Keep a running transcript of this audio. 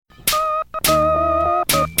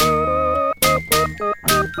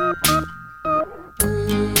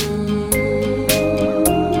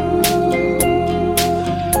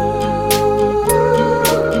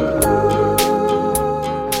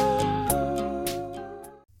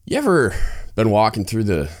You ever been walking through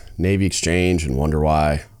the Navy Exchange and wonder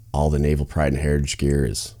why all the Naval Pride and Heritage gear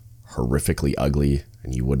is horrifically ugly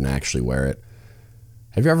and you wouldn't actually wear it?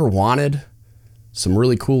 Have you ever wanted some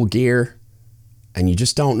really cool gear and you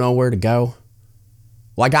just don't know where to go?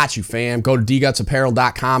 Well, I got you, fam. Go to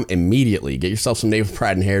dgutsapparel.com immediately. Get yourself some Naval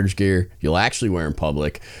Pride and Heritage gear you'll actually wear in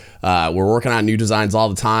public. We're working on new designs all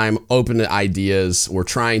the time, open to ideas. We're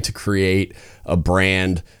trying to create a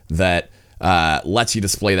brand that lets you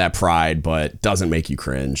display that pride, but doesn't make you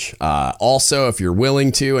cringe. Also, if you're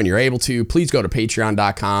willing to and you're able to, please go to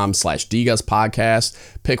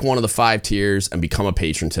patreon.com/dgutspodcast, pick one of the 5 tiers, and become a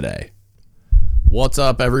patron today. What's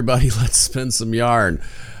up, everybody? Let's spin some yarn.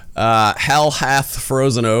 Hell hath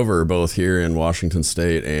frozen over both here in Washington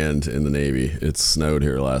State and in the Navy. It snowed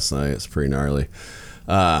here last night. It's pretty gnarly.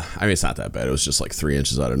 I mean, it's not that bad. It was just like 3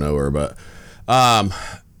 inches out of nowhere, but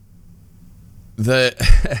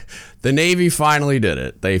the Navy finally did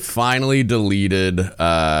it. They finally deleted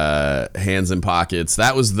hands in pockets.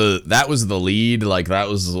 That was the lead. Like, that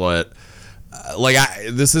was what,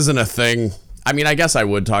 this isn't a thing. I mean, I guess I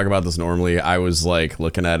would talk about this normally. I was like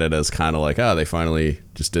looking at it as kind of like, oh, they finally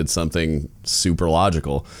just did something super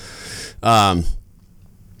logical. But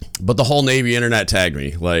the whole Navy internet tagged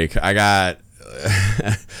me. Like, I got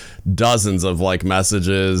dozens of like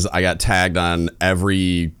messages. I got tagged on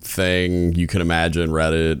everything you can imagine,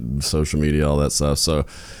 Reddit, social media, all that stuff. So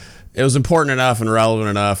it was important enough and relevant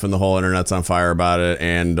enough, and the whole internet's on fire about it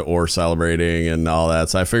and or celebrating and all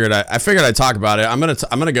that. So I figured I'd talk about it. I'm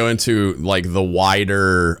gonna go into like the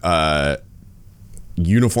wider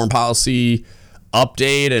uniform policy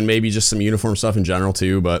update and maybe just some uniform stuff in general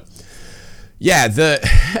too. But yeah,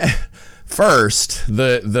 First,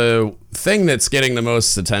 the thing that's getting the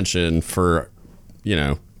most attention for,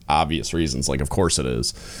 obvious reasons, like of course it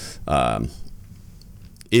is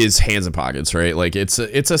hands in pockets, right? Like it's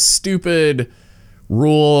a stupid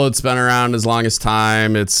rule. It's been around as long as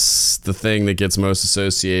time. It's the thing that gets most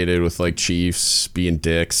associated with like chiefs being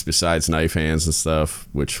dicks besides knife hands and stuff,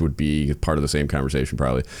 which would be part of the same conversation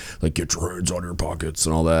probably. Like, get your hands on your pockets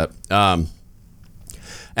and all that. And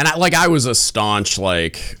I was a staunch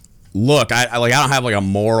look, I don't have like a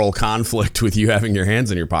moral conflict with you having your hands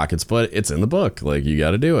in your pockets, but it's in the book. Like, you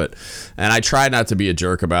got to do it. And I tried not to be a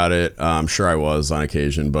jerk about it. I'm sure I was on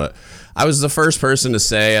occasion, but I was the first person to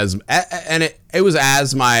say, it was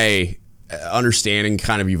as my understanding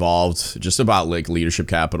kind of evolved just about like leadership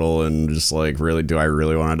capital and just like, really, do I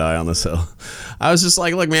really want to die on this hill? I was just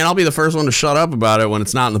like, look, man, I'll be the first one to shut up about it when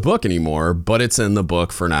it's not in the book anymore, but it's in the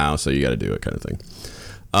book for now. So you got to do it, kind of thing.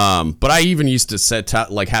 But I even used to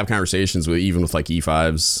have conversations with like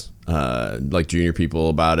E5s, like junior people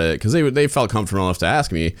about it, because they felt comfortable enough to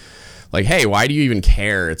ask me, like, hey, why do you even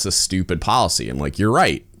care? It's a stupid policy. I'm like, you're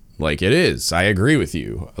right. Like, it is. I agree with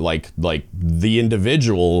you. Like the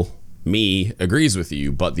individual me agrees with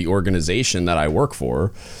you, but the organization that I work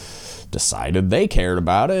for decided they cared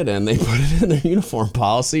about it and they put it in their uniform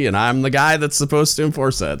policy, and I'm the guy that's supposed to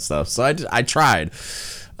enforce that stuff. So I tried.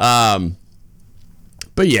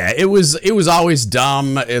 But yeah, it was always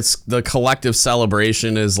dumb. It's the collective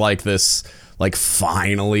celebration is like this, like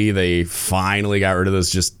they finally got rid of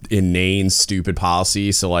this just inane, stupid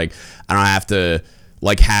policy. So like, I don't have to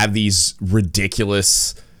like have these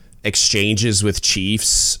ridiculous exchanges with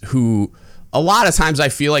chiefs who a lot of times I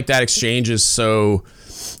feel like that exchange is so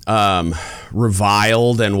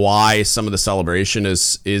reviled, and why some of the celebration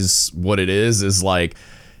is what it is like,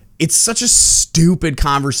 it's such a stupid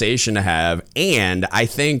conversation to have. And I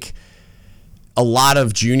think a lot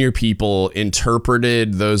of junior people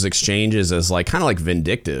interpreted those exchanges as like kind of like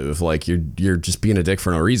vindictive, like you're just being a dick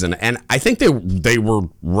for no reason. And I think they were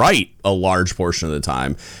right a large portion of the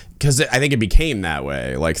time, because I think it became that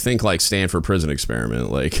way. Like, think like Stanford prison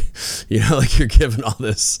experiment, like, like you're given all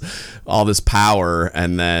this power,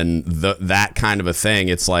 and then that kind of a thing.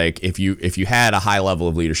 It's like, if you had a high level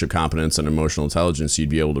of leadership competence and emotional intelligence, you'd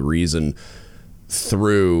be able to reason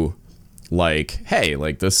through like, hey,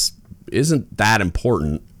 like, this isn't that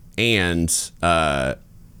important. And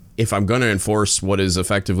if I'm going to enforce what is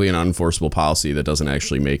effectively an unenforceable policy that doesn't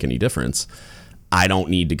actually make any difference, I don't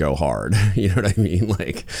need to go hard. You know what I mean?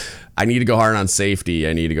 Like, I need to go hard on safety.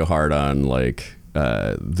 I need to go hard on like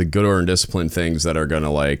the good order and discipline things that are going to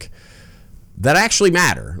like, that actually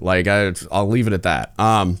matter. Like, I'll leave it at that.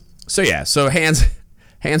 So yeah, so hands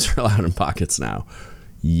are allowed in pockets now.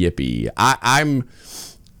 Yippee. I'm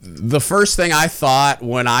the first thing I thought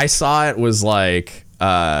when I saw it was like,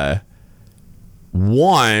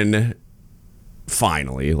 one,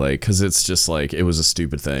 finally, like, because it's just like it was a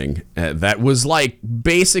stupid thing that was like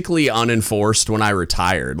basically unenforced when I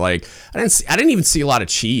retired. Like I didn't even see a lot of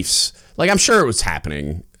chiefs. Like I'm sure it was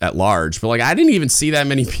happening at large, but like I didn't even see that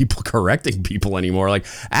many people correcting people anymore. Like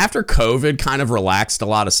after COVID kind of relaxed a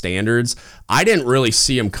lot of standards, I didn't really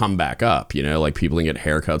see them come back up, you know, like people can get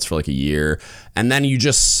haircuts for like a year, and then you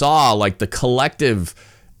just saw like the collective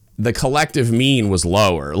mean was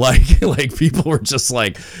lower. Like people were just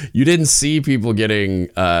like, you didn't see people getting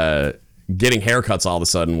haircuts all of a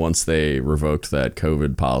sudden once they revoked that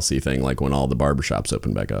COVID policy thing, like when all the barbershops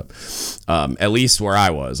opened back up. At least where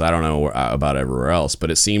I was. I don't know about everywhere else,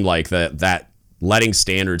 but it seemed like that letting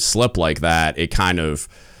standards slip like that, it kind of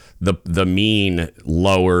the mean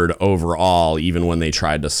lowered overall, even when they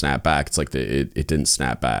tried to snap back. It's like it didn't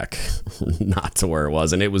snap back not to where it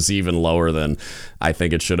was, and it was even lower than I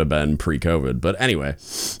think it should have been pre-COVID. But anyway,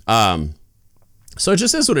 so it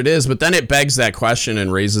just is what it is. But then it begs that question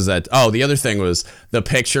and raises that. Oh, the other thing was the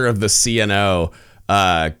picture of the CNO,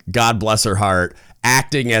 God bless her heart,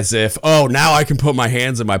 acting as if, oh, now I can put my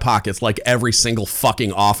hands in my pockets, like every single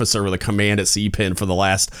fucking officer with a command at C pin for the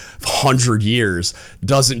last 100 years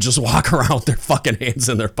doesn't just walk around with their fucking hands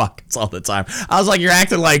in their pockets all the time. I was like, you're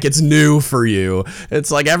acting like it's new for you.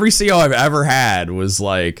 It's like every CO I've ever had was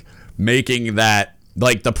like making that,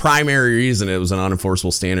 like the primary reason it was an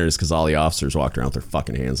unenforceable standard is because all the officers walked around with their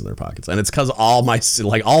fucking hands in their pockets, and it's because all my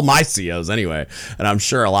COs anyway, and I'm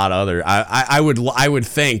sure a lot of other I would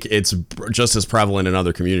think it's just as prevalent in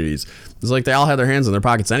other communities. It's like they all had their hands in their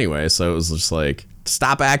pockets anyway, so it was just like,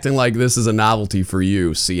 stop acting like this is a novelty for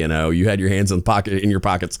you, CNO. You had your hands in your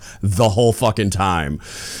pockets the whole fucking time.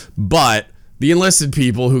 But the enlisted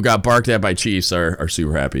people who got barked at by chiefs are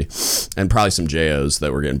super happy, and probably some JOs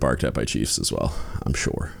that were getting barked at by chiefs as well, I'm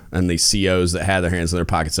sure. And the COs that had their hands in their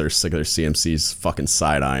pockets that are sick of their CMCs fucking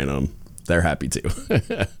side-eyeing them, they're happy too.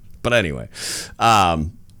 But anyway,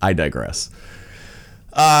 I digress.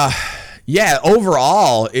 Yeah,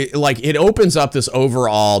 overall, it opens up this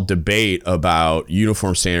overall debate about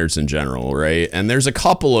uniform standards in general, right? And there's a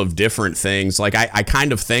couple of different things. Like, I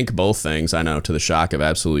kind of think both things, I know, to the shock of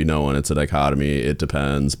absolutely no one. It's a dichotomy. It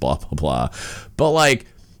depends, blah, blah, blah. But, like,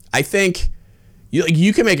 I think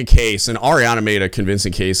you can make a case, and Ariana made a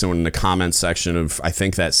convincing case in the comments section of, I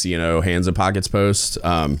think, that CNO Hands in Pockets post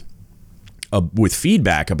with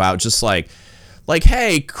feedback about just, like,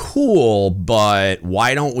 hey, cool, but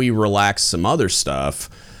why don't we relax some other stuff?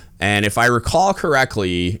 And if I recall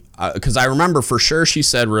correctly, because I remember for sure she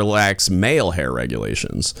said relax male hair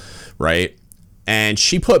regulations, right? And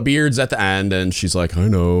she put beards at the end, and she's like, I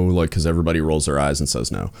know, like, because everybody rolls their eyes and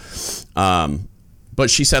says no. But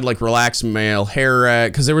she said, like, relax male hair,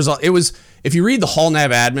 because it was, if you read the whole NAV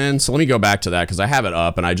admin, so let me go back to that because I have it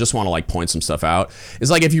up and I just want to like point some stuff out. It's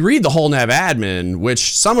like, if you read the whole NAV admin,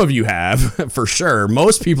 which some of you have for sure,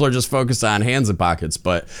 most people are just focused on hands and pockets,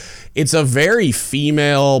 but it's a very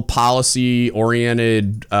female policy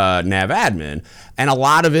oriented NAV admin. And a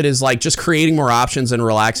lot of it is like just creating more options and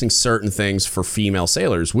relaxing certain things for female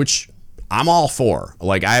sailors, which I'm all for.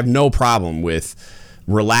 Like, I have no problem with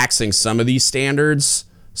relaxing some of these standards,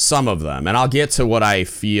 some of them, and I'll get to what I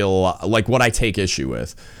feel like, what I take issue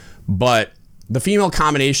with. But the female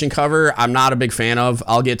combination cover, I'm not a big fan of.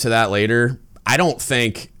 I'll get to that later. I don't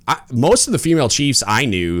think most of the female chiefs I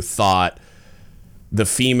knew thought the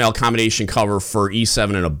female combination cover for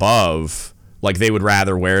E7 and above, like, they would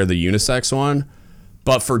rather wear the unisex one.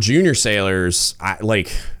 But for junior sailors,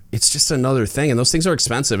 it's just another thing, and those things are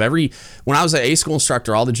expensive. When I was an A school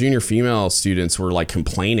instructor, all the junior female students were like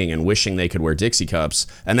complaining and wishing they could wear Dixie cups,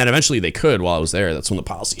 and then eventually they could while I was there. That's when the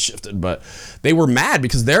policy shifted, but they were mad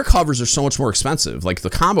because their covers are so much more expensive. Like, the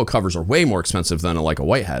combo covers are way more expensive than a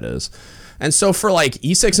white hat is. And so for like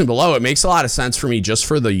E6 and below, it makes a lot of sense for me just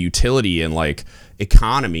for the utility and like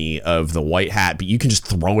economy of the white hat, but you can just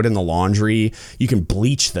throw it in the laundry. You can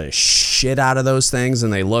bleach the shit out of those things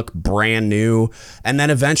and they look brand new. And then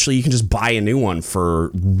eventually you can just buy a new one for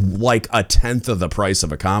like a tenth of the price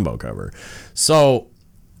of a combo cover. So,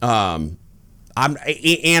 I'll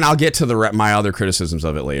get to my other criticisms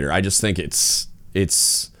of it later. I just think it's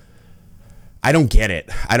I don't get it.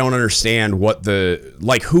 I don't understand what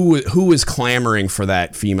who is clamoring for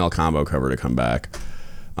that female combo cover to come back.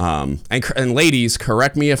 And ladies,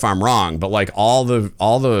 correct me if I'm wrong, but like all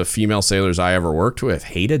the female sailors I ever worked with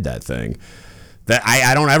hated that thing. That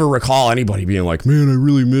I don't ever recall anybody being like, man, I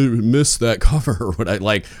really missed that cover or what I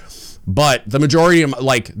like. But the majority of,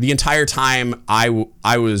 like, the entire time I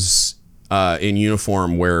was in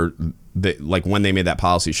uniform where like when they made that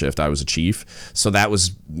policy shift, I was a chief. So that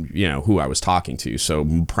was, who I was talking to.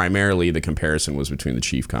 So primarily the comparison was between the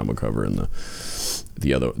chief combo cover and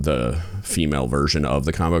the female version of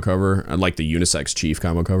the combo cover, like the unisex chief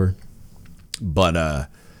combo cover.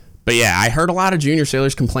 But yeah, I heard a lot of junior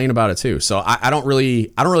sailors complain about it too. So I don't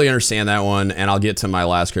really understand that one, and I'll get to my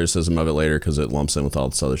last criticism of it later because it lumps in with all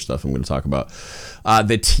this other stuff I'm going to talk about.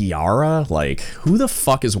 The tiara, like, who the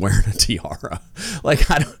fuck is wearing a tiara? Like,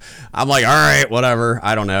 I'm like, all right, whatever.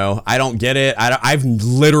 I don't know. I don't get it. I've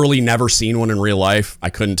literally never seen one in real life.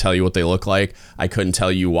 I couldn't tell you what they look like. I couldn't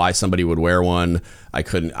tell you why somebody would wear one. I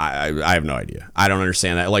have no idea. I don't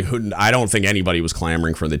understand that. Like, I don't think anybody was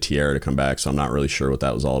clamoring for the tiara to come back, so I'm not really sure what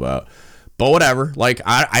that was all about. But whatever. Like,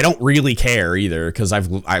 I don't really care either because I've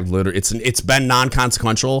literally, it's been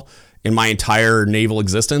non-consequential in my entire naval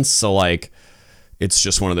existence. So like, it's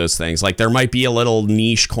just one of those things. Like, there might be a little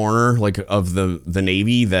niche corner like of the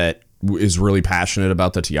Navy that is really passionate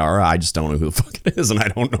about the tiara. I just don't know who the fuck it is, and I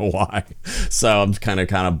don't know why. So I'm kind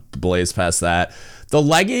of blazed past that. The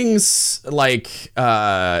leggings, like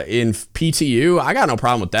in PTU, I got no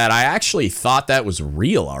problem with that. I actually thought that was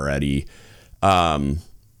real already.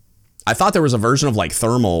 I thought there was a version of like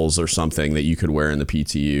thermals or something that you could wear in the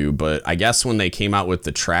PTU, but I guess when they came out with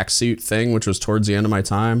the tracksuit thing, which was towards the end of my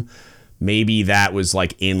time, maybe that was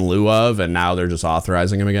like in lieu of, and now they're just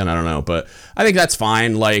authorizing them again. I don't know, but I think that's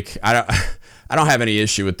fine. Like, I don't have any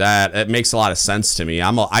issue with that. It makes a lot of sense to me.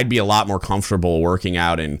 I'd be a lot more comfortable working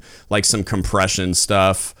out in like some compression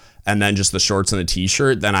stuff and then just the shorts and the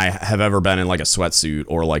t-shirt than I have ever been in like a sweatsuit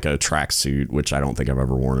or like a tracksuit, which I don't think I've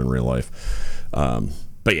ever worn in real life.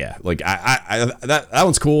 But yeah, like that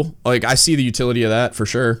one's cool. Like, I see the utility of that for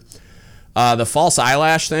sure. The false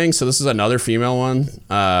eyelash thing. So this is another female one.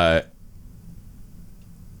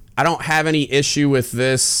 I don't have any issue with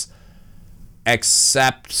this,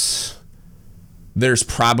 except there's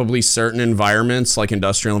probably certain environments, like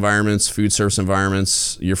industrial environments, food service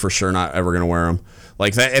environments, you're for sure not ever going to wear them.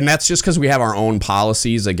 Like that, and that's just because we have our own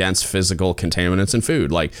policies against physical contaminants in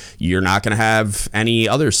food. Like, you're not going to have any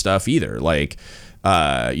other stuff either. Like,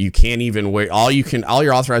 you can't even wear all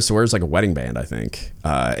you're authorized to wear is like a wedding band, I think.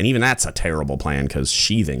 And even that's a terrible plan because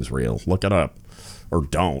sheathing's real. Look it up, or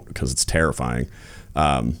don't, because it's terrifying.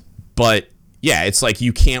 But yeah, it's like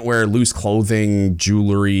you can't wear loose clothing,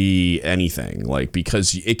 jewelry, anything, like,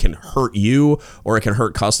 because it can hurt you or it can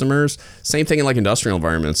hurt customers. Same thing in like industrial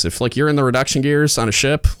environments. If like you're in the reduction gears on a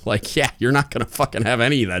ship, like, yeah, you're not going to fucking have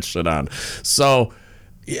any of that shit on. So,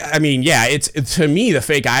 I mean, yeah, to me, the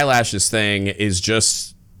fake eyelashes thing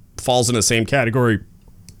falls in the same category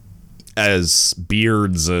as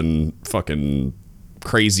beards and fucking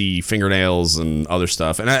crazy fingernails and other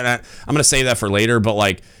stuff. And I'm going to save that for later, but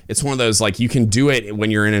like, it's one of those, like, you can do it when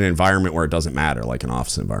you're in an environment where it doesn't matter, like an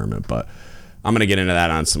office environment, but I'm going to get into that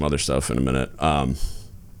on some other stuff in a minute.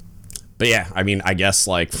 But yeah, I mean, I guess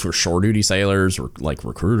like for shore duty sailors or like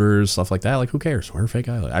recruiters, stuff like that, like, who cares? Wear fake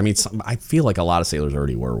eyelashes. I mean, I feel like a lot of sailors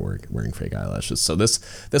already were wearing fake eyelashes. So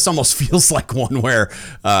this almost feels like one where,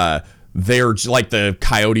 they're like the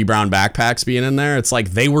Coyote Brown backpacks being in there. It's like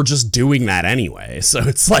they were just doing that anyway. So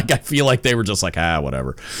it's like, I feel like they were just like,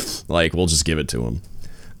 whatever. Like, we'll just give it to them.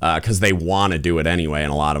 Because they want to do it anyway,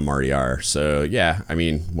 and a lot of them already are. So yeah, I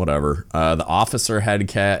mean, whatever. The officer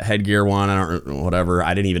headgear one, whatever.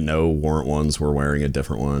 I didn't even know warrant ones were wearing a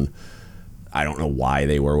different one. I don't know why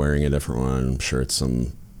they were wearing a different one. I'm sure it's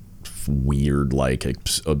some weird, like,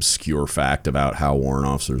 obscure fact about how warrant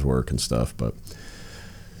officers work and stuff, but...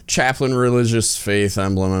 Chaplain religious faith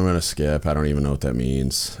emblem, I'm going to skip. I don't even know what that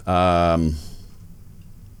means. I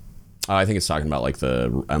think it's talking about like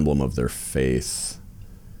the emblem of their faith,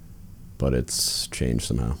 but it's changed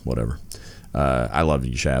somehow. Whatever. I love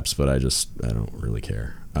you chaps, but I don't really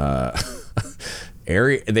care.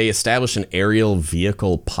 They established an aerial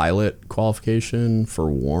vehicle pilot qualification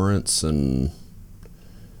for warrants and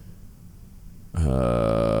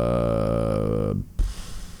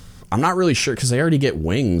I'm not really sure because they already get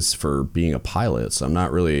wings for being a pilot, so I'm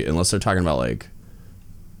not really, unless they're talking about like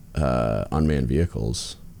unmanned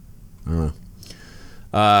vehicles. I don't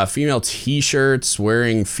know. Female t-shirts,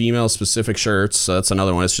 wearing female specific shirts, so that's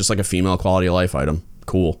another one. It's just like a female quality of life item.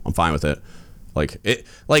 Cool, I'm fine with it.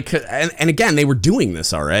 And again, they were doing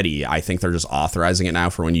this already. I think they're just authorizing it now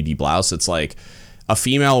for when you deblouse. It's like a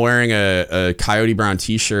female wearing a Coyote Brown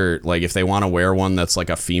t-shirt, like if they want to wear one that's like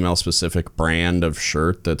a female specific brand of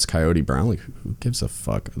shirt that's Coyote Brown, like who gives a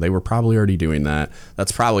fuck? They were probably already doing that.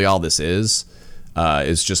 That's probably all this is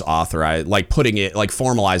just authorized, like putting it, like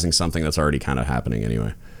formalizing something that's already kind of happening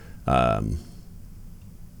anyway. But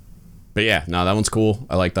yeah, no, that one's cool.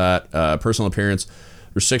 I like that. Personal appearance.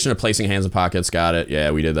 Restriction of placing hands in pockets. Got it.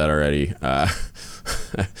 Yeah, we did that already.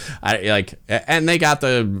 And they got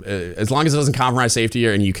the as long as it doesn't compromise safety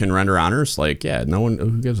and you can render honors. Like, yeah, no one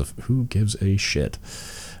who gives a shit.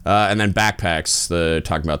 And then backpacks.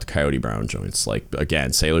 Talking about the Coyote Brown joints. Like,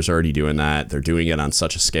 again, sailors are already doing that. They're doing it on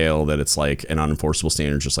such a scale that it's like an unenforceable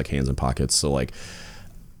standard, just like hands in pockets. So like,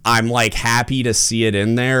 I'm like happy to see it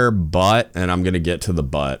in there, and I'm gonna get to the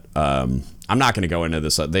but. I'm not going to go into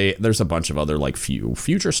this. There's a bunch of other like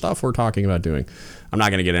future stuff we're talking about doing. I'm not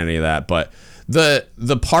going to get into any of that, but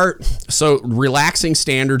the part, so relaxing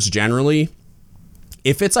standards generally,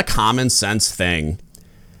 if it's a common sense thing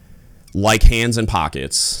like hands in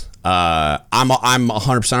pockets, I'm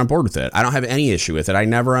 100% on board with it. I don't have any issue with it. I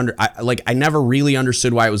never really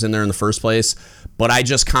understood why it was in there in the first place, but I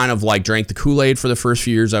just kind of like drank the Kool-Aid for the first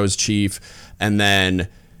few years I was chief, and then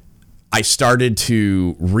I started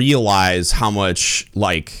to realize how much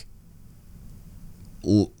like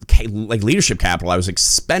leadership capital I was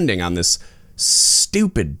expending on this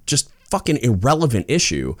stupid, just fucking irrelevant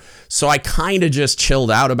issue. So I kind of just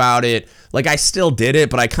chilled out about it. Like, I still did it,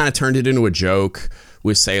 but I kind of turned it into a joke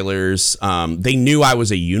with sailors. They knew I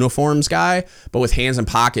was a uniforms guy, but with hands in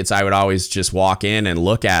pockets, I would always just walk in and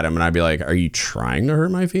look at them, and I'd be like, "Are you trying to hurt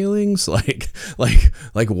my feelings? Like,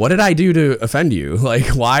 what did I do to offend you? Like,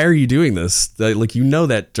 why are you doing this? Like, you know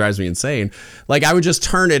that drives me insane." Like, I would just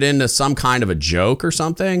turn it into some kind of a joke or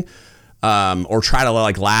something, or try to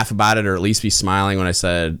like laugh about it, or at least be smiling when I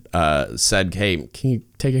said, "Hey, can you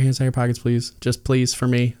take your hands out of your pockets, please? Just please for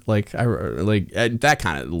me." Like, that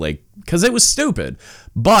kind of like. Because it was stupid,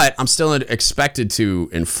 but I'm still expected to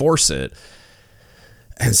enforce it.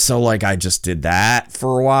 And so, like, I just did that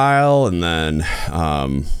for a while, and then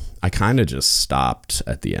I kind of just stopped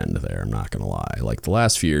at the end there. I'm not going to lie. Like, the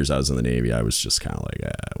last few years I was in the Navy, I was just kind of like,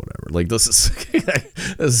 whatever. Like, this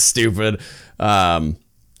is stupid. And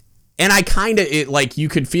I kind of, like, you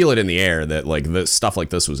could feel it in the air that, like, the stuff like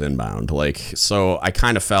this was inbound. Like, so I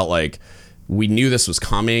kind of felt like we knew this was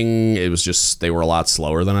coming. It was just, they were a lot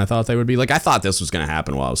slower than I thought they would be. Like, I thought this was going to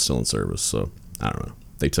happen while I was still in service. So, I don't know.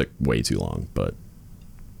 They took way too long, but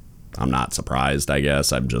I'm not surprised, I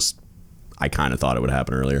guess. I kind of thought it would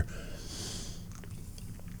happen earlier.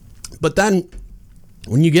 But then,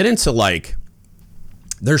 when you get into, like,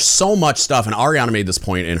 there's so much stuff, and Ariana made this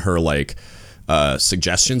point in her, like,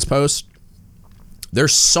 suggestions post.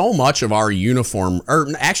 There's so much of our uniform, or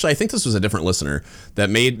actually, I think this was a different listener that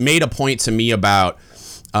made a point to me about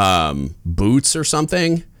boots or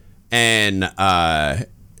something, and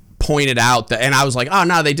pointed out that, and I was like, oh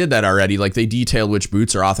no, they did that already. Like, they detailed which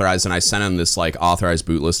boots are authorized, and I sent them this like authorized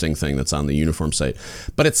boot listing thing that's on the uniform site,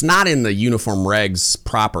 but it's not in the uniform regs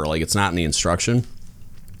proper. Like, it's not in the instruction.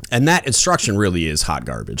 And that instruction really is hot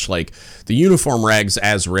garbage. Like, the uniform regs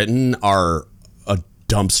as written are a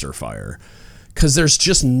dumpster fire. Because there's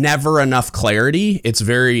just never enough clarity. It's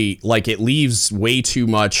very, like, it leaves way too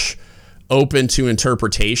much open to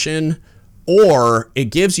interpretation, or it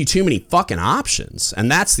gives you too many fucking options. And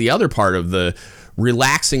that's the other part of the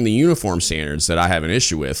relaxing the uniform standards that I have an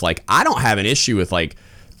issue with. Like, I don't have an issue with, like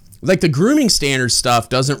the grooming standards stuff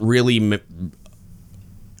doesn't really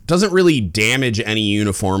damage any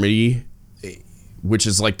uniformity, which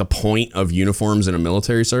is, like, the point of uniforms in a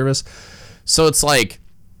military service. So it's like,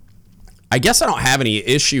 I guess I don't have any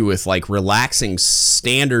issue with, like, relaxing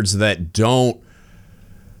standards that don't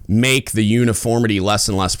make the uniformity less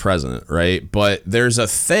and less present, right? But there's a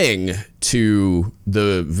thing to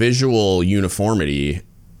the visual uniformity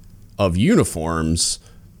of uniforms,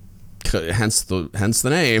 hence the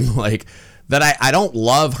name, like, that I don't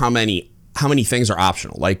love how many things are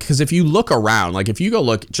optional. Like, because if you look around, like, if you go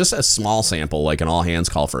look, just a small sample, like an all hands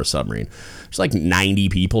call for a submarine, there's like 90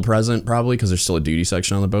 people present probably, because there's still a duty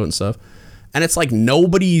section on the boat and stuff. And it's like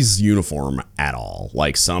nobody's uniform at all.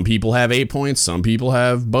 Like, some people have 8 points, some people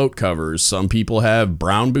have boat covers, some people have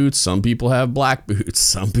brown boots, some people have black boots,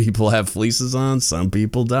 some people have fleeces on, some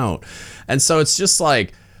people don't. And so it's just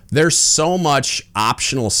like, there's so much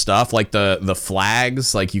optional stuff, like the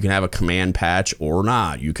flags, like, you can have a command patch or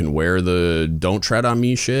not. You can wear the don't tread on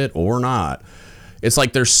me shit or not. It's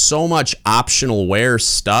like, there's so much optional wear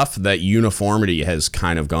stuff that uniformity has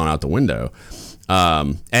kind of gone out the window.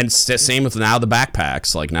 And same with now the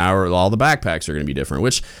backpacks. Like, now all the backpacks are going to be different,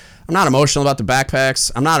 which I'm not emotional about the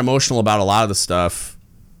backpacks. I'm not emotional about a lot of the stuff.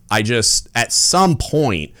 I just, at some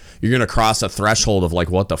point, you're going to cross a threshold of,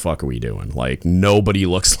 like, what the fuck are we doing? Like, nobody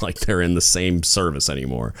looks like they're in the same service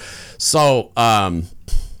anymore. So, I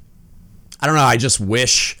don't know. I just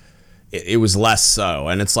wish it was less so.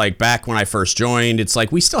 And it's like, back when I first joined, it's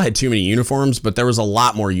like, we still had too many uniforms, but there was a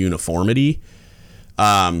lot more uniformity.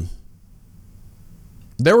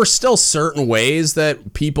 there were still certain ways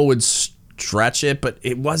that people would stretch it, but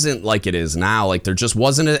it wasn't like it is now. Like there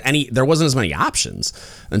wasn't as many options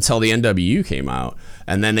until the NWU came out,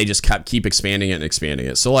 and then they just keep expanding it and expanding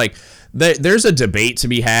it. So like there's a debate to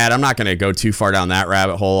be had. I'm not going to go too far down that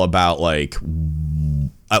rabbit hole about like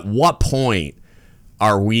at what point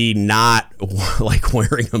are we not like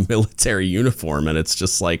wearing a military uniform and it's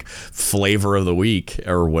just like flavor of the week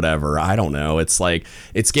or whatever. I don't know. It's like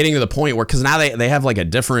it's getting to the point where, because now they have like a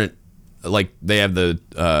different, like they have the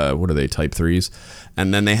what are they, Type 3s,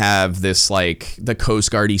 and then they have this like the Coast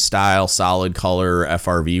Guard-y style solid color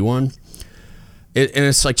FRV one. And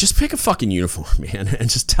it's like, just pick a fucking uniform, man, and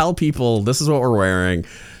just tell people this is what we're wearing.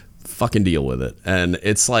 Fucking deal with it. And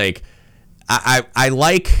it's like I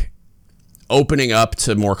like opening up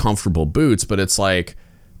to more comfortable boots, but it's like,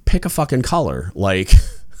 pick a fucking color. Like,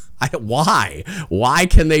 why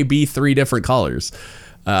can they be 3 different colors?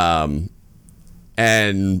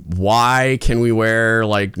 And why can we wear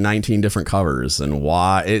like 19 different covers? And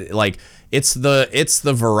why it's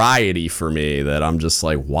the variety for me that I'm just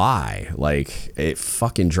like, why? Like, it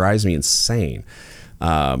fucking drives me insane.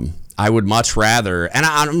 I would much rather, and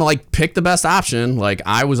I'm like, pick the best option. Like,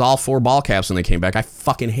 I was all for ball caps when they came back. I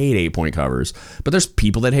fucking hate 8-point covers, but there's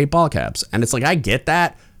people that hate ball caps, and it's like, I get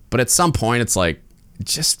that, but at some point it's like,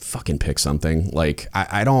 just fucking pick something. Like,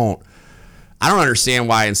 I don't understand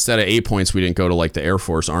why instead of 8 points we didn't go to like the Air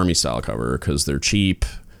Force Army style cover, because they're cheap.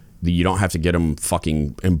 You don't have to get them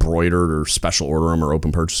fucking embroidered or special order them or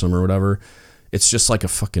open purchase them or whatever. It's just like a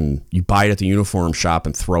fucking, you buy it at the uniform shop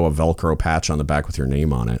and throw a Velcro patch on the back with your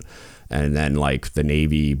name on it. And then like the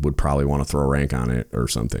Navy would probably want to throw a rank on it or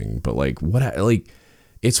something. But like, what, like,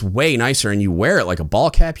 it's way nicer, and you wear it like a ball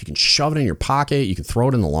cap. You can shove it in your pocket. You can throw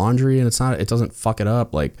it in the laundry and it doesn't fuck it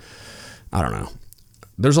up. Like, I don't know.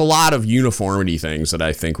 There's a lot of uniformity things that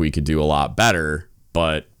I think we could do a lot better,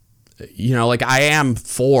 but you know, like, I am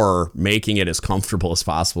for making it as comfortable as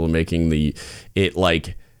possible and making it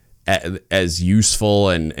like as useful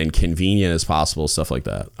and convenient as possible, stuff like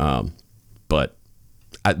that. But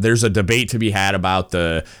there's a debate to be had about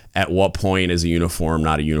at what point is a uniform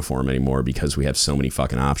not a uniform anymore, because we have so many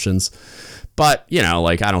fucking options. But, you know,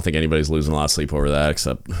 like, I don't think anybody's losing a lot of sleep over that,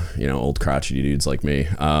 except, you know, old crotchety dudes like me.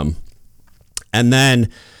 And then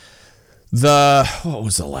what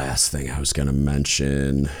was the last thing I was going to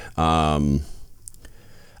mention? I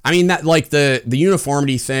mean, that, like, the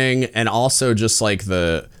uniformity thing, and also just like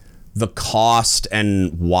the cost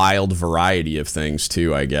and wild variety of things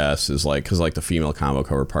too, I guess, is like, because like the female combo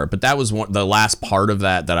cover part. But that was the last part of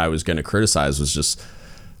that I was going to criticize, was just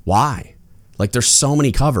why? Like, there's so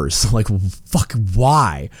many covers. Like, fuck,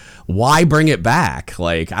 why bring it back?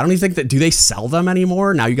 Like, I don't even think do they sell them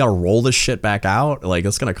anymore? Now you got to roll this shit back out. Like,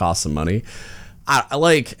 it's going to cost some money.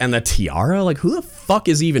 And the tiara, like, who the fuck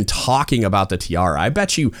is even talking about the tiara? I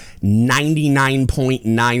bet you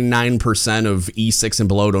 99.99% of E6 and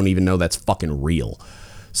below don't even know that's fucking real.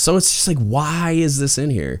 So it's just like, why is this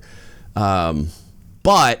in here?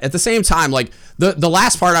 But at the same time, like, the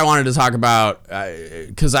last part I wanted to talk about,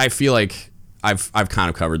 because I feel like I've kind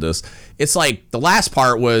of covered this. It's like, the last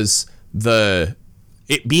part was it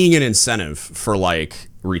being an incentive for like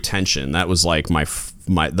retention. That was like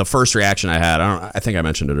the first reaction I had. I think I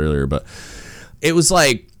mentioned it earlier, but it was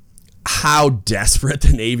like how desperate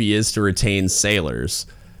the Navy is to retain sailors.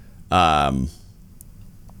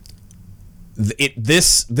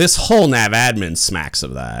 This whole nav admin smacks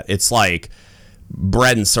of that. It's like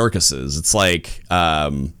bread and circuses. It's like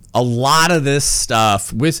a lot of this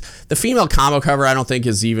stuff with the female combo cover, I don't think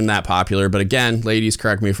is even that popular. But again, ladies,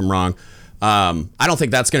 correct me if I'm wrong. I don't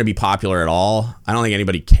think that's going to be popular at all. I don't think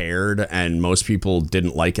anybody cared, and most people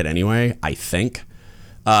didn't like it anyway, I think.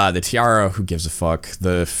 The tiara, who gives a fuck?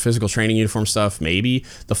 The physical training uniform stuff, maybe.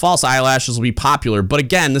 The false eyelashes will be popular, but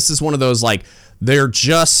again, this is one of those, like, they're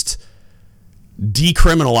just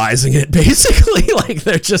decriminalizing it, basically. Like,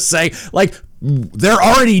 they're just saying, like, they're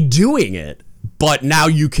already doing it, but now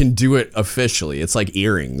you can do it officially. It's like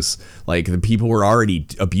earrings. Like, the people were already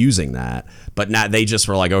abusing that, but now they just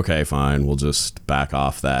were like, okay, fine, we'll just back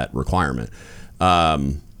off that requirement.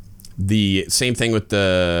 The same thing with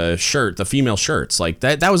the shirt, the female shirts, like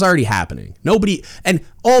that was already happening.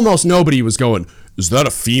 Almost nobody was going, is that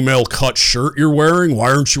a female cut shirt you're wearing?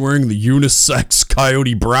 Why aren't you wearing the unisex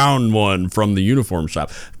Coyote Brown one from the uniform shop?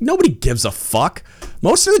 Nobody gives a fuck.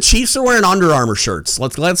 Most of the Chiefs are wearing Under Armour shirts.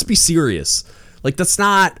 Let's be serious. Like, that's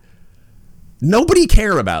not Nobody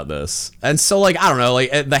cared about this. And so, like, I don't know,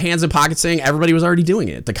 like the hands in pockets thing, everybody was already doing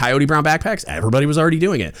it. The Coyote Brown backpacks, everybody was already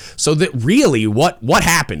doing it. So that really, what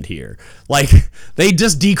happened here? Like, they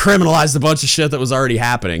just decriminalized a bunch of shit that was already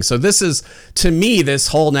happening. So this is, to me, this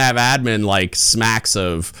whole nav admin, like, smacks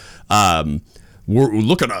of,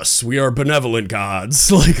 look at us, we are benevolent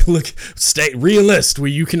gods. Like, look, stay, re-enlist,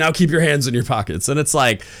 you can now keep your hands in your pockets. And it's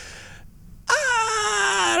like,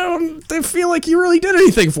 I feel like you really did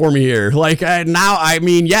anything for me here. Like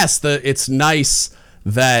yes, it's nice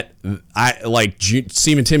that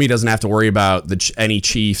Seaman Timmy doesn't have to worry about any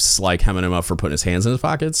chiefs like hemming him up for putting his hands in his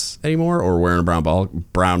pockets anymore or wearing a brown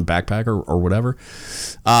backpack or whatever.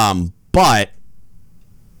 But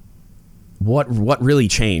what really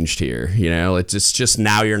changed here? You know, it's just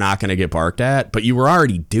now you're not going to get barked at, but you were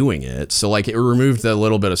already doing it. So like it removed a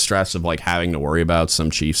little bit of stress of like having to worry about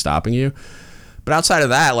some chief stopping you. But outside of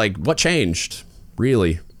that, like, what changed?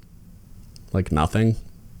 Really? Like, nothing.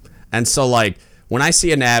 And so, like, when I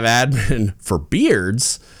see a nav admin for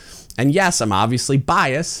beards, and yes, I'm obviously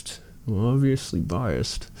biased. And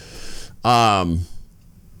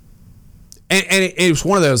it was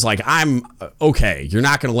one of those, like, I'm, okay, you're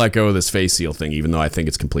not going to let go of this face seal thing, even though I think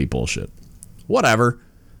it's complete bullshit. Whatever.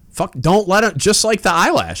 Fuck, don't let them, just like the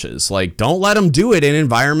eyelashes. Like, don't let them do it in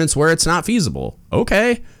environments where it's not feasible.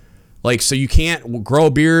 Okay. Like, so you can't grow a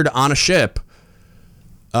beard on a ship,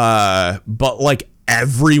 but like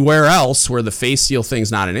everywhere else where the face seal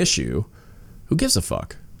thing's not an issue, who gives a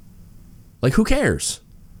fuck? Like, who cares?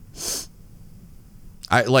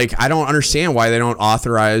 I don't understand why they don't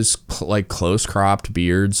authorize like close cropped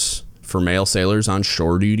beards for male sailors on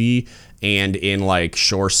shore duty and in like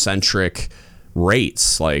shore centric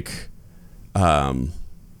rates, like,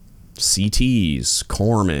 CTs,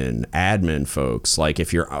 corpsmen, admin folks, like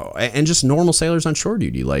if you're, and just normal sailors on shore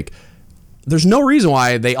duty, like there's no reason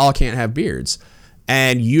why they all can't have beards.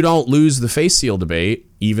 And you don't lose the face seal debate,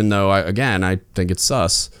 even though I think it's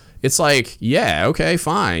sus. It's like, yeah, okay,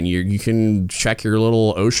 fine. You can check your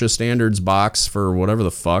little OSHA standards box for whatever the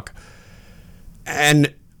fuck.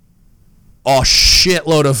 And a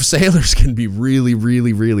shitload of sailors can be really,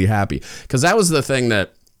 really, really happy. Because that was the thing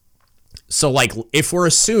that, so, like, if we're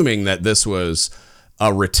assuming that this was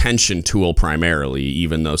a retention tool primarily,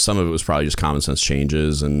 even though some of it was probably just common sense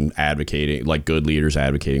changes and advocating, like good leaders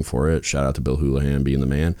advocating for it. Shout out to Bill Houlihan being the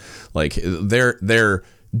man. Like, they're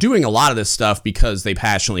doing a lot of this stuff because they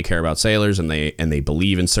passionately care about sailors and they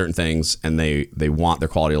believe in certain things and they want their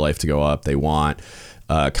quality of life to go up. They want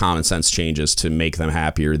common sense changes to make them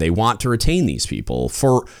happier. They want to retain these people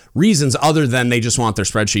for reasons other than they just want their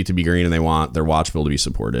spreadsheet to be green and they want their watch bill to be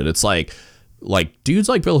supported. It's like dudes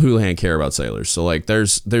like Bill Houlihan care about sailors. So like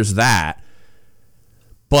there's that.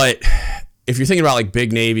 But if you're thinking about like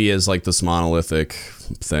Big Navy as like this monolithic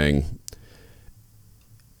thing,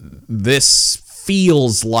 this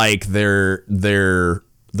feels like the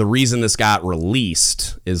reason this got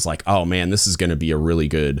released is like, oh man, this is going to be a really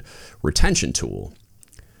good retention tool.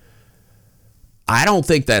 I don't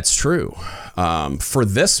think that's true. For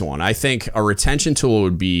this one, I think a retention tool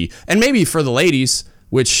would be, and maybe for the ladies,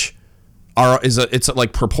 which it's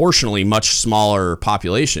like proportionally much smaller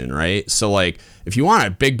population, right? So like, if you want a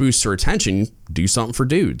big boost to retention, do something for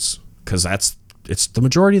dudes, because it's the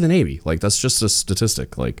majority of the Navy. Like, that's just a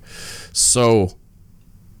statistic. Like, so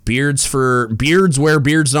beards where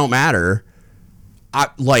beards don't matter,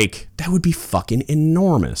 that would be fucking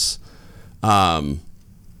enormous.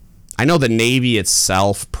 I know the Navy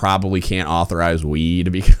itself probably can't authorize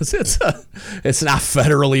weed because it's not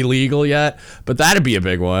federally legal yet, but that'd be a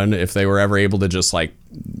big one if they were ever able to just like,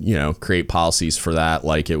 you know, create policies for that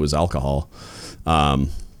like it was alcohol. Because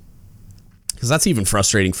that's even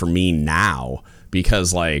frustrating for me now,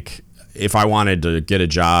 because like if I wanted to get a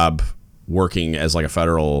job working as like a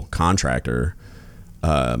federal contractor,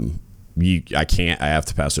 I have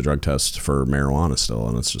to pass a drug test for marijuana still,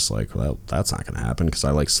 and it's just like, well, that's not going to happen because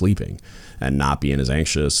I like sleeping and not being as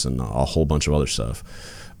anxious and a whole bunch of other stuff.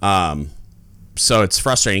 So it's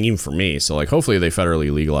frustrating even for me. So like, hopefully they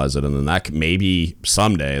federally legalize it, and then that maybe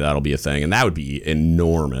someday that'll be a thing, and that would be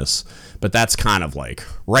enormous. But that's kind of like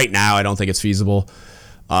right now, I don't think it's feasible.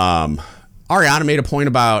 Ariana made a point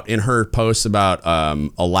about in her post about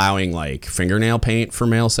allowing like fingernail paint for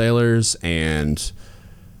male sailors, and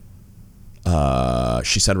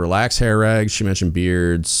she said relax hair regs. She mentioned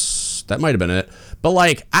beards. That might have been it. But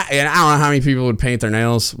like, I don't know how many people would paint their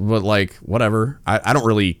nails, but like, whatever. I don't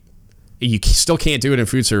really. You still can't do it in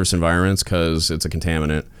food service environments because it's a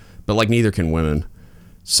contaminant. But like, neither can women.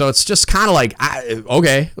 So it's just kind of like,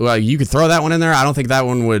 okay, well, you could throw that one in there. I don't think that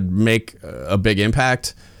one would make a big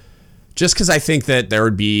impact. Just because I think that there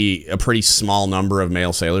would be a pretty small number of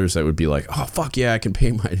male sailors that would be like, oh fuck yeah, I can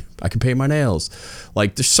paint my nails.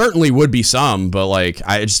 Like there certainly would be some, but like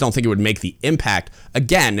I just don't think it would make the impact.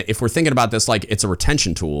 Again, if we're thinking about this like it's a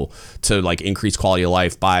retention tool to like increase quality of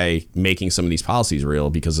life by making some of these policies real,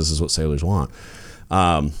 because this is what sailors want.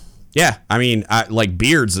 Yeah, I mean, like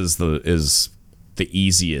beards is the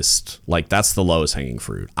easiest. Like that's the lowest hanging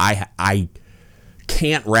fruit. I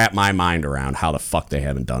can't wrap my mind around how the fuck they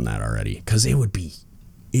haven't done that already, because it would be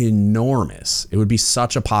enormous. It would be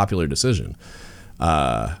such a popular decision.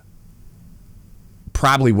 Probably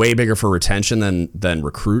way bigger for retention than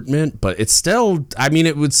recruitment, but it's still, I mean,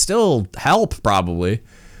 it would still help probably.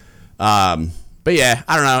 But yeah,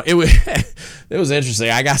 I don't know. It was interesting.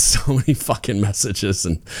 I got so many fucking messages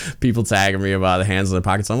and people tagging me about the hands in their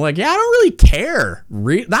pockets. I'm like, yeah, I don't really care.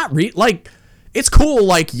 Like, it's cool.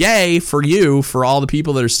 Like, yay for you, for all the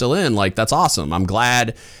people that are still in. Like, that's awesome. I'm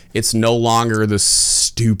glad it's no longer this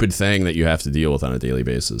stupid thing that you have to deal with on a daily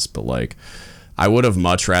basis. But like, I would have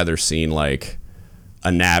much rather seen like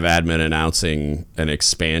a nav admin announcing an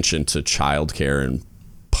expansion to childcare and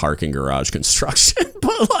parking garage construction.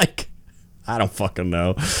 But like, I don't fucking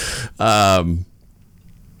know.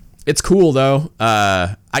 It's cool though.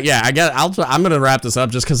 I'm gonna wrap this up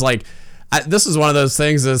just because like this is one of those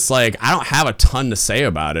things that's like I don't have a ton to say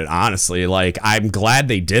about it, honestly. Like I'm glad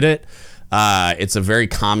they did it. It's a very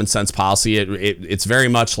common sense policy. It's very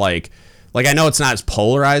much like I know it's not as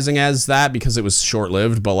polarizing as that because it was short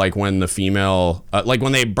lived, but like when the female like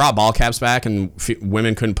when they brought ball caps back and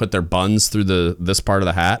women couldn't put their buns through this part of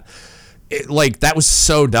the hat. Like that was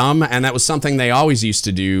so dumb, and that was something they always used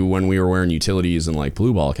to do when we were wearing utilities and like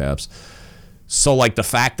blue ball caps. So like the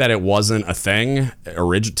fact that it wasn't a thing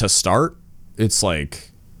to start, it's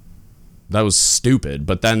like that was stupid.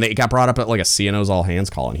 But then it got brought up at like a CNO's all hands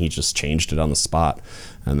call, and he just changed it on the spot,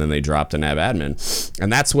 and then they dropped a nav admin,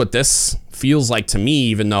 and that's what this feels like to me.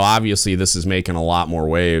 Even though obviously this is making a lot more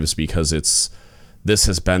waves because this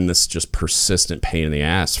has been this just persistent pain in the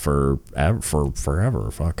ass for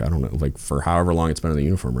forever. Fuck, I don't know, like for however long it's been in the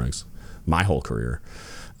uniform regs, my whole career.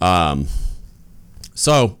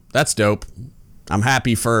 So that's dope. I'm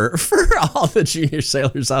happy for all the junior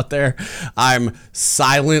sailors out there. I'm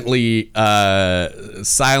silently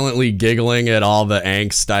giggling at all the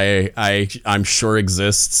angst I'm sure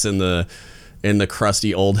exists in the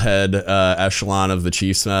crusty old head echelon of the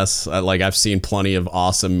Chiefs mess. I've seen plenty of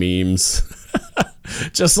awesome memes.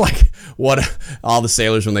 Just like what all the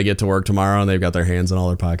sailors when they get to work tomorrow and they've got their hands in all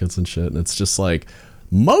their pockets and shit. And it's just like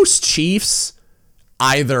most chiefs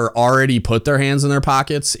either already put their hands in their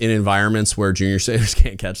pockets in environments where junior sailors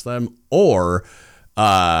can't catch them, or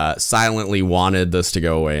silently wanted this to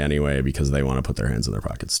go away anyway because they want to put their hands in their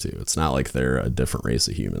pockets too. It's not like they're a different race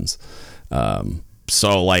of humans.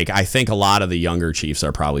 So like I think a lot of the younger chiefs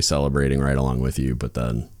are probably celebrating right along with you, but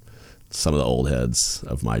then some of the old heads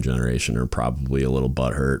of my generation are probably a little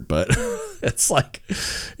butthurt, but it's like,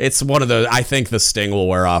 it's one of those, I think the sting will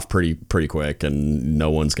wear off pretty quick and no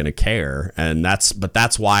one's going to care. And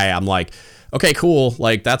that's why I'm like, okay, cool.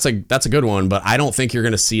 Like that's a good one, but I don't think you're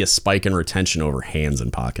going to see a spike in retention over hands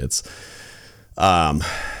in pockets.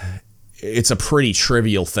 It's a pretty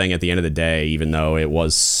trivial thing at the end of the day, even though it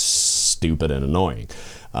was stupid and annoying.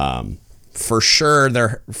 For sure,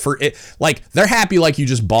 they're happy like you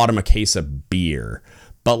just bought them a case of beer,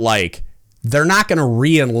 but like they're not gonna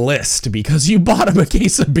re-enlist because you bought them a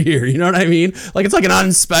case of beer. You know what I mean? Like it's like an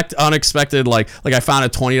unexpected like I found a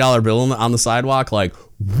 $20 bill on the sidewalk. Like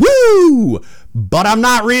woo! But I'm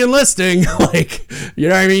not re-enlisting. Like you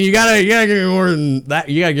know what I mean? You gotta give me more than that.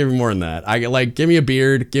 You gotta give me more than that. I get like give me a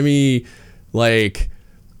beard. Give me like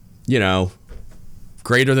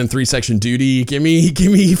greater than 3-section duty. Give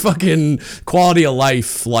me fucking quality of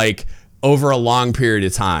life, like over a long period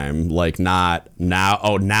of time. Like not now.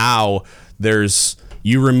 Oh, now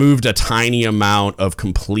you removed a tiny amount of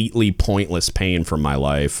completely pointless pain from my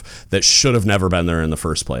life that should have never been there in the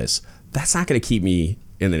first place. That's not going to keep me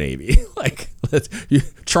in the Navy. Like you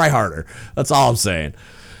try harder. That's all I'm saying.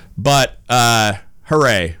 But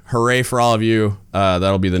hooray for all of you.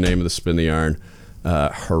 That'll be the name of the Spin the Yarn.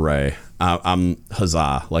 Hooray. I'm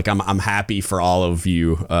huzzah. Like I'm happy for all of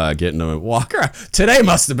you getting to walk around. Today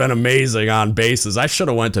must have been amazing on bases. I should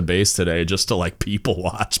have went to base today just to like people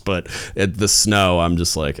watch, but the snow, I'm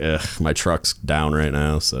just like, my truck's down right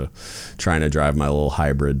now. So trying to drive my little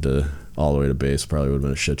hybrid all the way to base probably would have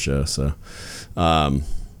been a shit show. So I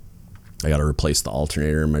got to replace the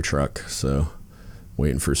alternator in my truck. So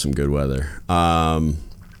waiting for some good weather.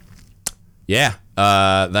 Yeah,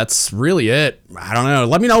 That's really it. I don't know.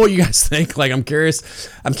 Let me know what you guys think. Like, I'm curious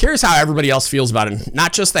how everybody else feels about it.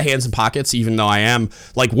 Not just the hands and pockets, even though I am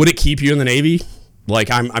like, would it keep you in the Navy? Like,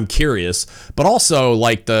 I'm curious, but also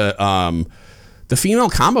like the female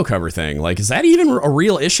combo cover thing. Like, is that even a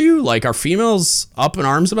real issue? Like, are females up in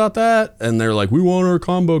arms about that? And they're like, we want our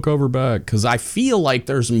combo cover back. Cause I feel like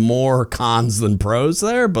there's more cons than pros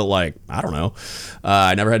there, but like, I don't know.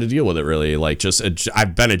 I never had to deal with it really. Like,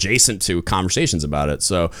 I've been adjacent to conversations about it.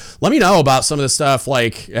 So let me know about some of this stuff.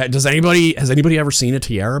 Like, has anybody ever seen a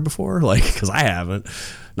tiara before? Like, cause I haven't,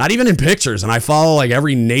 not even in pictures. And I follow like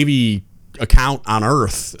every Navy account on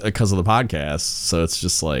earth because of the podcast. So it's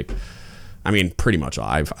just like, I mean, pretty much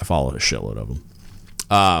I followed a shitload of them.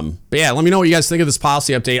 But yeah, let me know what you guys think of this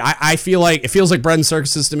policy update. I feel like it feels like bread and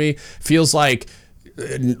circuses to me. Feels like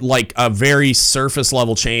a very surface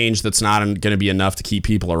level change that's not going to be enough to keep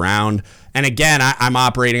people around. And again, I'm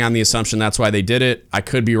operating on the assumption that's why they did it. I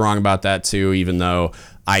could be wrong about that too, even though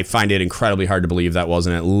I find it incredibly hard to believe that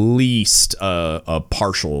wasn't at least a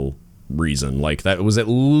partial reason. Like, that was at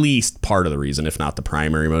least part of the reason, if not the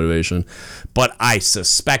primary motivation. But I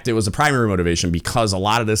suspect it was the primary motivation because a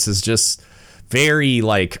lot of this is just very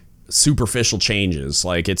like superficial changes.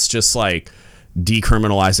 Like, it's just like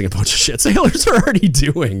decriminalizing a bunch of shit sailors are already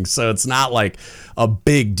doing. So it's not like a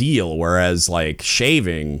big deal. Whereas like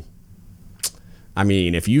shaving, I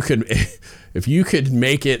mean, if you could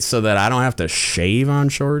make it so that I don't have to shave on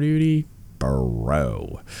shore duty,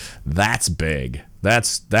 bro, that's big.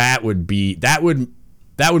 That would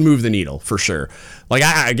move the needle for sure. Like,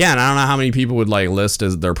 I don't know how many people would like list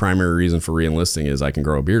as their primary reason for re-enlisting is I can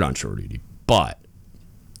grow a beard on shore duty, but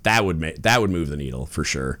that would move the needle for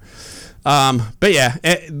sure. But yeah,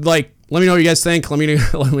 like, let me know what you guys think. Let me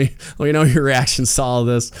know your reactions to all of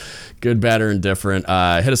this, good, bad, or indifferent.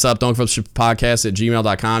 Hit us up, Don't Give Up Ship Podcast at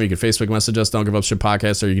gmail.com. You can Facebook message us, Don't Give Up Ship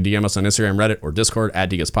Podcast, or you can DM us on Instagram, Reddit, or Discord at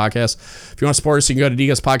DGUTS Podcast. If you want to support us, you can go to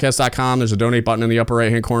dgutspodcast.com. There's a donate button in the upper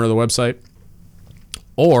right-hand corner of the website.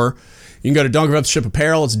 Or you can go to Don't Give Up Ship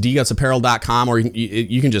Apparel. It's dgutsapparel.com, or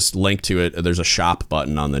you can just link to it. There's a shop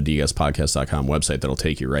button on the dgutspodcast.com website that'll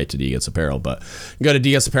take you right to DGUTS Apparel. But you can go to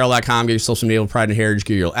dgutsapparel.com, get yourself some naval pride and heritage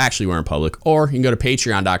gear you'll actually wear in public. Or you can go to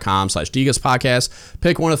patreon.com/dgutspodcast,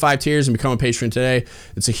 pick one of the 5 tiers, and become a patron today.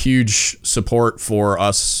 It's a huge support for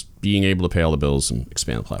us being able to pay all the bills and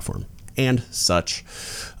expand the platform and such.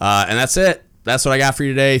 And that's it. That's what I got for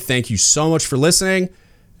you today. Thank you so much for listening,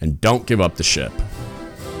 and don't give up the ship.